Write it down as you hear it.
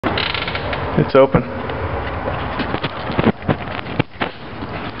It's open.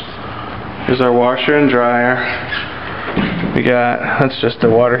 Here's our washer and dryer. That's just a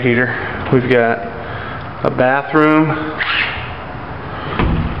water heater. We've got a bathroom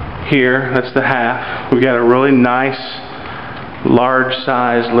here. That's the half. We got a really nice,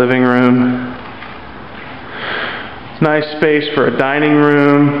 large-sized living room. Nice space for a dining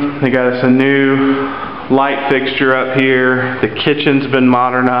room. They got us a new light fixture up here. The kitchen's been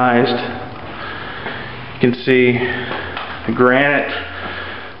modernized. You can see the granite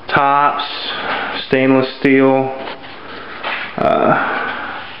tops, stainless steel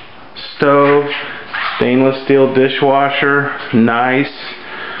stove, stainless steel dishwasher, nice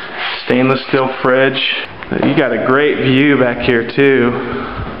stainless steel fridge. You got a great view back here too.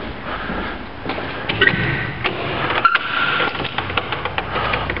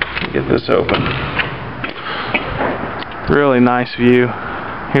 Get this open. Really nice view.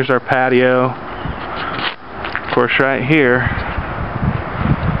 Here's our patio. Of course, right here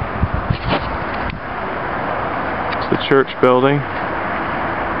it's the church building.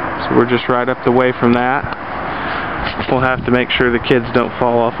 So we're just right up the way from that. We'll have to make sure the kids don't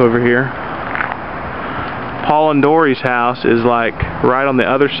fall off over here. Paul and Dory's house is like right on the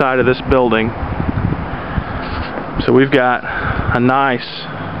other side of this building. So we've got a nice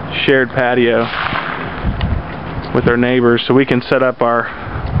shared patio with our neighbors, so we can set up our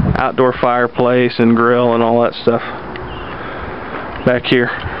outdoor fireplace and grill and all that stuff back here.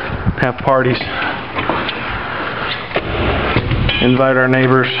 Have parties. Invite our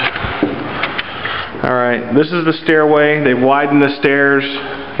neighbors. Alright, this is the stairway. They've widened the stairs.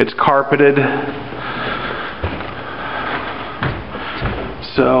 It's carpeted.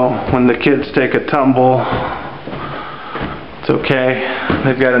 So when the kids take a tumble, it's okay.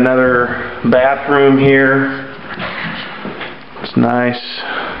 They've got another bathroom here. It's nice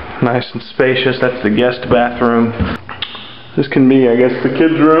and spacious. That's the guest bathroom. This can be, I guess, the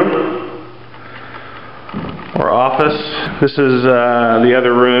kids' room or office. This is the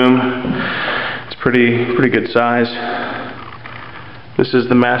other room. It's pretty good size. This is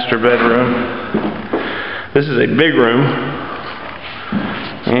the master bedroom. This is a big room,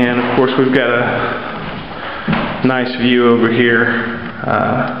 and of course we've got a nice view over here.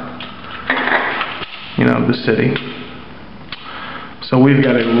 You know, the city. So we've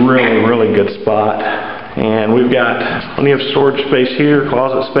got a really good spot, and we've got plenty of storage space here,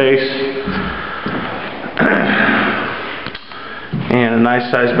 closet space, and a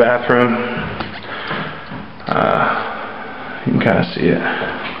nice sized bathroom. You can kind of see it.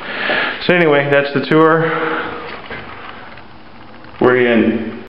 So anyway, that's the tour. We're in